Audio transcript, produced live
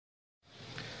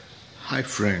Hi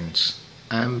friends,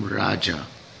 I'm Raja,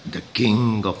 the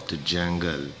king of the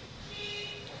jungle.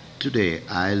 Today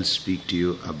I'll speak to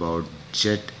you about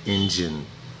jet engine.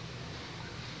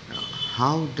 Now,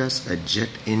 how does a jet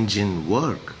engine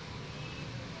work?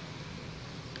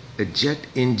 A jet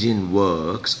engine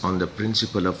works on the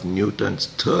principle of Newton's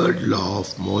third law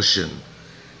of motion.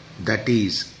 That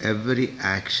is, every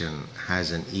action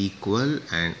has an equal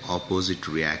and opposite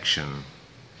reaction.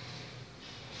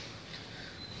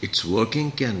 Its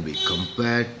working can be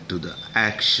compared to the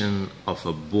action of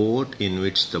a boat in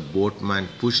which the boatman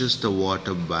pushes the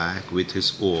water back with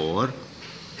his oar,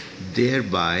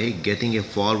 thereby getting a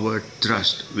forward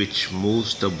thrust which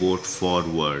moves the boat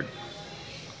forward.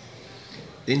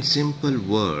 In simple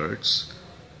words,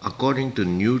 according to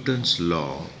Newton's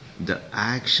law, the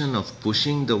action of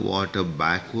pushing the water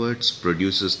backwards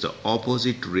produces the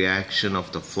opposite reaction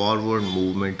of the forward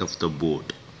movement of the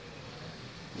boat.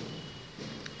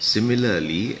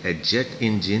 Similarly, a jet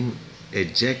engine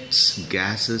ejects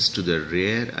gases to the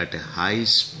rear at a high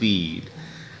speed,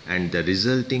 and the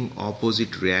resulting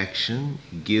opposite reaction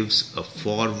gives a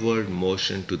forward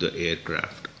motion to the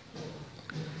aircraft.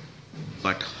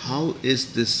 But how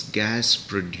is this gas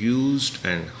produced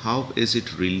and how is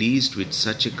it released with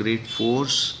such a great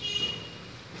force?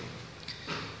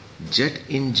 Jet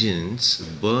engines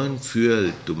burn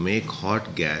fuel to make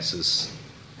hot gases.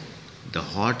 The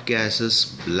hot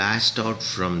gases blast out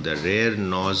from the rear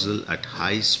nozzle at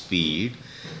high speed,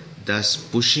 thus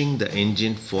pushing the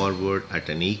engine forward at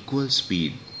an equal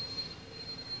speed.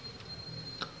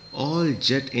 All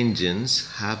jet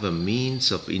engines have a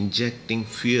means of injecting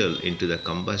fuel into the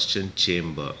combustion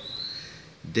chamber.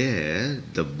 There,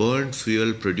 the burnt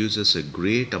fuel produces a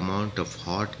great amount of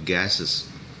hot gases.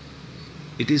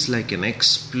 It is like an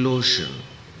explosion.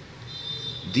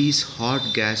 These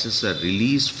hot gases are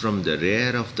released from the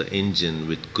rear of the engine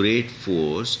with great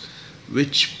force,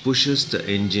 which pushes the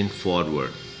engine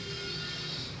forward.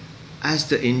 As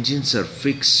the engines are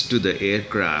fixed to the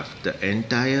aircraft, the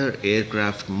entire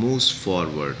aircraft moves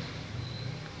forward.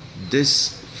 This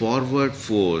forward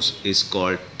force is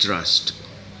called thrust.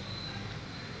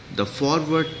 The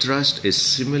forward thrust is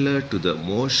similar to the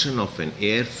motion of an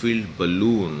air-filled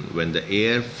balloon when the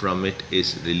air from it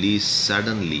is released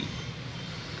suddenly.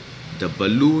 The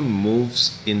balloon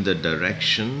moves in the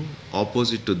direction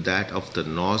opposite to that of the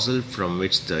nozzle from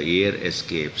which the air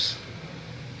escapes.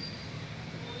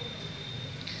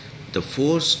 The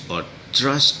force or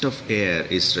thrust of air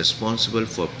is responsible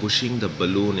for pushing the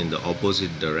balloon in the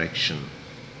opposite direction.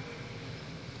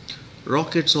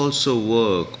 Rockets also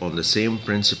work on the same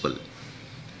principle.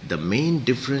 The main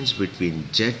difference between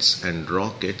jets and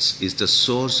rockets is the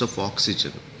source of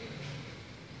oxygen.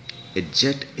 A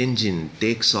jet engine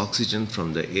takes oxygen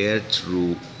from the air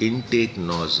through intake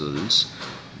nozzles,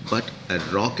 but a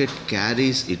rocket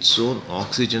carries its own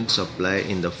oxygen supply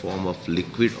in the form of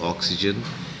liquid oxygen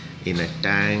in a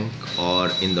tank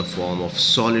or in the form of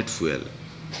solid fuel.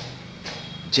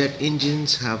 Jet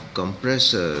engines have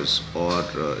compressors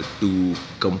to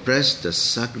compress the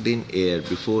sucked in air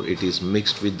before it is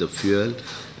mixed with the fuel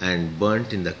and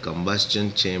burnt in the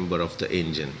combustion chamber of the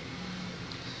engine.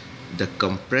 The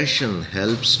compression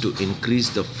helps to increase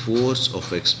the force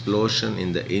of explosion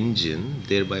in the engine,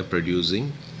 thereby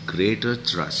producing greater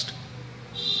thrust.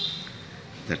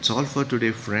 That's all for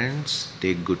today, friends.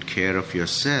 Take good care of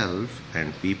yourself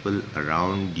and people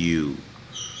around you.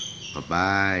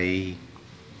 Bye-bye.